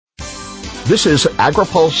This is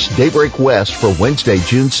AgriPulse Daybreak West for Wednesday,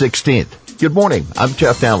 June 16th. Good morning. I'm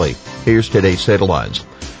Jeff Nally. Here's today's headlines.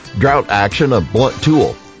 Drought action, a blunt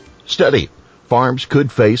tool. Study. Farms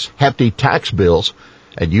could face hefty tax bills.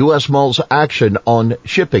 And USMAL's action on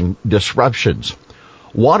shipping disruptions.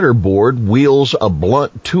 Water Board wheels a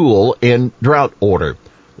blunt tool in drought order.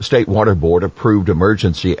 The State Water Board approved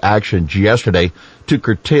emergency actions yesterday to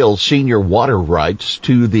curtail senior water rights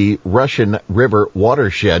to the Russian River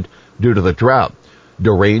watershed due to the drought.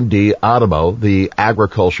 Doreen D'Adamo, the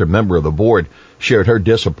agriculture member of the board, shared her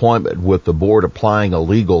disappointment with the board applying a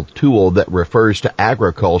legal tool that refers to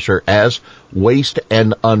agriculture as waste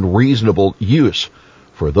and unreasonable use.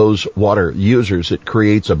 For those water users, it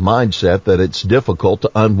creates a mindset that it's difficult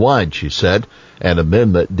to unwind, she said. An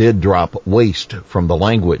amendment did drop waste from the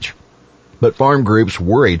language. But farm groups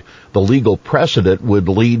worried the legal precedent would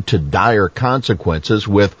lead to dire consequences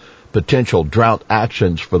with potential drought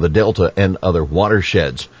actions for the Delta and other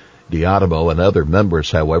watersheds. D'Adamo and other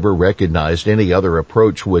members, however, recognized any other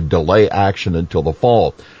approach would delay action until the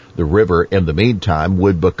fall. The river, in the meantime,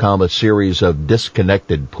 would become a series of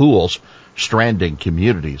disconnected pools, stranding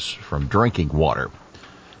communities from drinking water.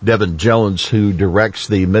 Devin Jones, who directs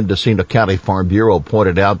the Mendocino County Farm Bureau,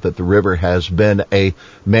 pointed out that the river has been a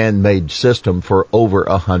man-made system for over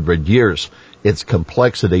 100 years. Its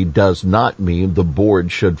complexity does not mean the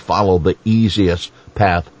board should follow the easiest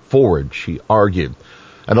path forward, she argued.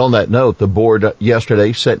 And on that note, the board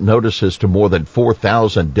yesterday sent notices to more than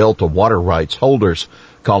 4,000 Delta water rights holders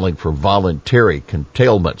calling for voluntary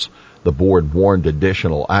curtailments. The board warned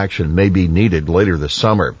additional action may be needed later this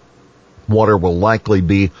summer. Water will likely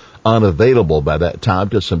be unavailable by that time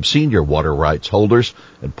to some senior water rights holders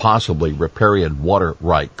and possibly riparian water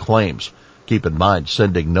right claims. Keep in mind,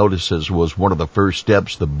 sending notices was one of the first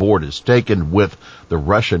steps the board has taken with the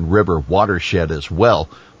Russian River watershed as well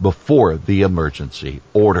before the emergency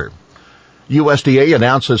order. USDA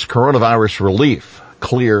announces coronavirus relief,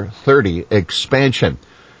 Clear 30 expansion.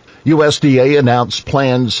 USDA announced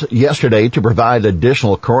plans yesterday to provide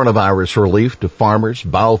additional coronavirus relief to farmers,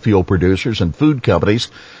 biofuel producers, and food companies,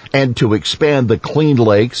 and to expand the Clean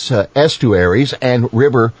Lakes, Estuaries, and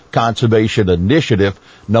River Conservation Initiative,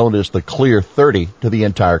 known as the Clear 30, to the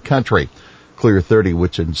entire country. Clear 30,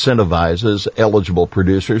 which incentivizes eligible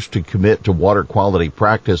producers to commit to water quality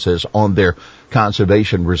practices on their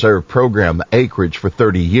Conservation Reserve Program acreage for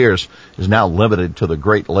 30 years, is now limited to the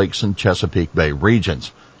Great Lakes and Chesapeake Bay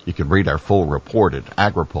regions. You can read our full report at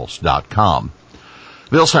agripulse.com.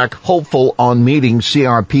 Vilsack hopeful on meeting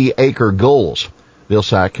CRP acre goals.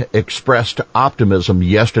 Vilsack expressed optimism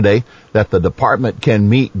yesterday that the department can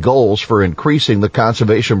meet goals for increasing the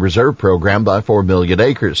Conservation Reserve Program by 4 million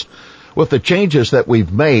acres. With the changes that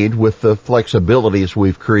we've made, with the flexibilities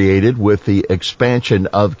we've created, with the expansion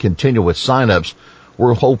of continuous sign-ups,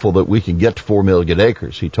 we're hopeful that we can get to 4 million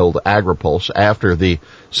acres, he told AgriPulse after the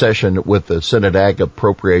session with the Senate Ag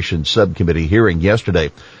Appropriations Subcommittee hearing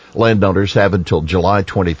yesterday. Landowners have until July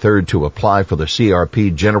 23rd to apply for the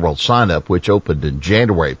CRP general sign-up, which opened in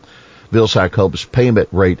January. Vilsack hopes payment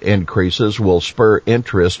rate increases will spur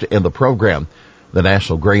interest in the program. The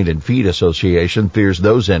National Grain and Feed Association fears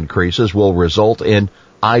those increases will result in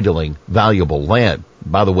idling valuable land.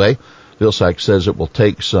 By the way, Vilsack says it will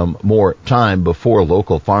take some more time before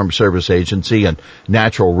local Farm Service Agency and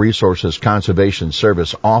Natural Resources Conservation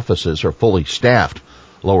Service offices are fully staffed.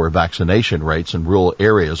 Lower vaccination rates in rural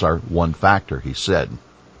areas are one factor, he said.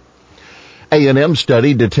 A&M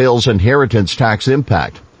study details inheritance tax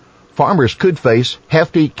impact. Farmers could face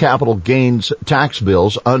hefty capital gains tax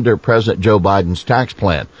bills under President Joe Biden's tax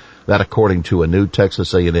plan. That according to a new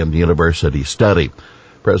Texas A&M University study.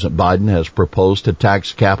 President Biden has proposed to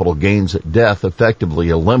tax capital gains at death, effectively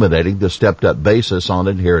eliminating the stepped-up basis on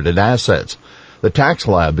inherited assets. The tax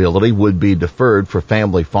liability would be deferred for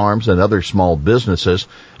family farms and other small businesses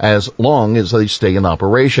as long as they stay in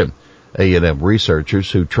operation. A&M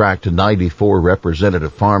researchers who tracked 94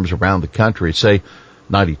 representative farms around the country say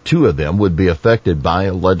 92 of them would be affected by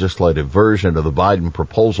a legislative version of the Biden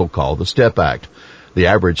proposal called the STEP Act. The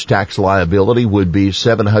average tax liability would be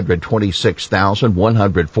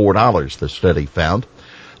 $726,104, the study found.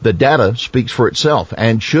 The data speaks for itself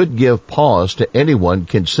and should give pause to anyone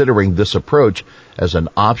considering this approach as an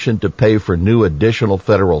option to pay for new additional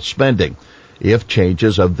federal spending. If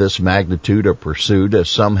changes of this magnitude are pursued, as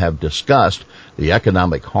some have discussed, the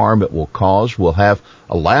economic harm it will cause will have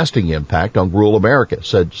a lasting impact on rural America,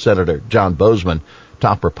 said Senator John Boozman,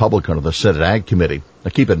 top Republican of the Senate Ag Committee.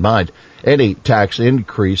 Now keep in mind, any tax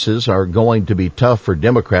increases are going to be tough for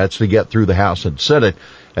Democrats to get through the House and Senate,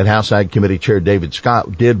 and House Ag Committee Chair David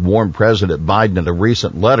Scott did warn President Biden in a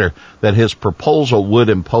recent letter that his proposal would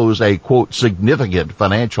impose a, quote, significant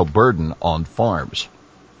financial burden on farms.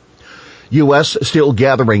 U.S. still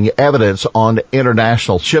gathering evidence on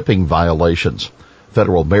international shipping violations.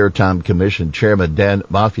 Federal Maritime Commission Chairman Dan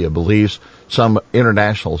Mafia believes some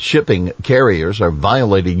international shipping carriers are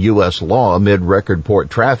violating U.S. law amid record port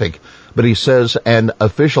traffic, but he says an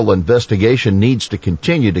official investigation needs to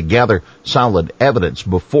continue to gather solid evidence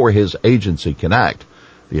before his agency can act.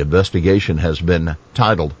 The investigation has been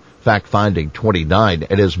titled Fact Finding 29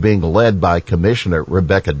 and is being led by Commissioner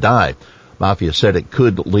Rebecca Dye. Mafia said it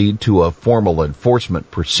could lead to a formal enforcement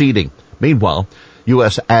proceeding. Meanwhile,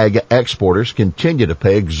 U.S. ag exporters continue to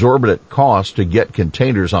pay exorbitant costs to get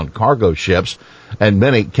containers on cargo ships, and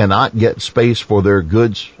many cannot get space for their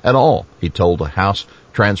goods at all, he told the House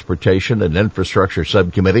Transportation and Infrastructure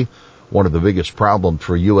Subcommittee. One of the biggest problems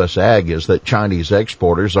for U.S. ag is that Chinese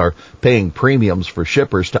exporters are paying premiums for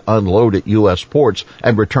shippers to unload at U.S. ports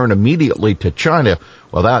and return immediately to China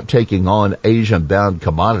without taking on Asian-bound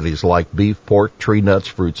commodities like beef, pork, tree nuts,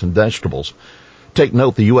 fruits, and vegetables. Take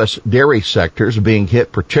note, the U.S. dairy sector is being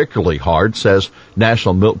hit particularly hard, says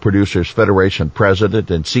National Milk Producers Federation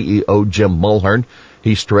President and CEO Jim Mulhern.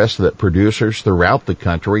 He stressed that producers throughout the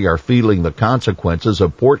country are feeling the consequences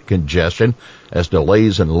of port congestion as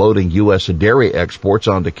delays in loading U.S. dairy exports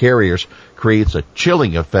onto carriers creates a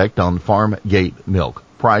chilling effect on farm gate milk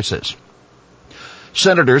prices.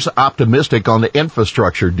 Senators optimistic on the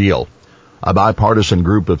infrastructure deal. A bipartisan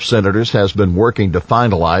group of senators has been working to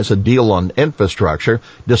finalize a deal on infrastructure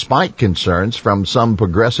despite concerns from some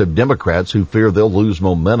progressive Democrats who fear they'll lose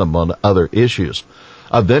momentum on other issues.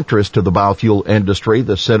 Of interest to the biofuel industry,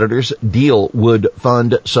 the senators' deal would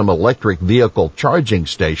fund some electric vehicle charging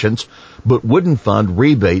stations, but wouldn't fund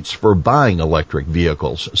rebates for buying electric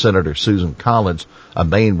vehicles, Senator Susan Collins, a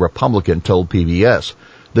Maine Republican, told PBS.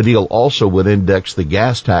 The deal also would index the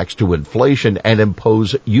gas tax to inflation and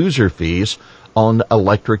impose user fees on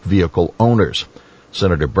electric vehicle owners.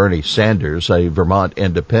 Senator Bernie Sanders, a Vermont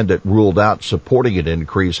independent, ruled out supporting an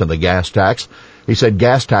increase in the gas tax. He said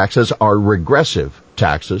gas taxes are regressive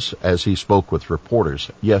taxes, as he spoke with reporters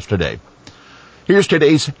yesterday. Here's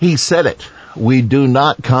today's He Said It. We do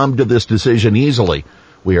not come to this decision easily.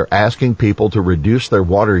 We are asking people to reduce their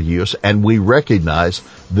water use, and we recognize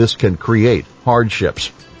this can create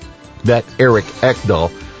hardships. That Eric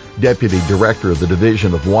Ekdahl, Deputy Director of the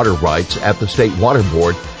Division of Water Rights at the State Water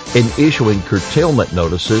Board, in issuing curtailment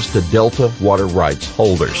notices to Delta water rights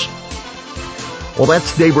holders. Well,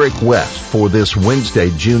 that's Daybreak West for this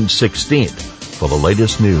Wednesday, June 16th. For the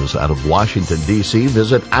latest news out of Washington, D.C.,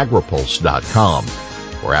 visit agripulse.com.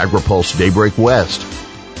 For AgriPulse Daybreak West,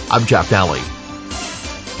 I'm Jeff Daly.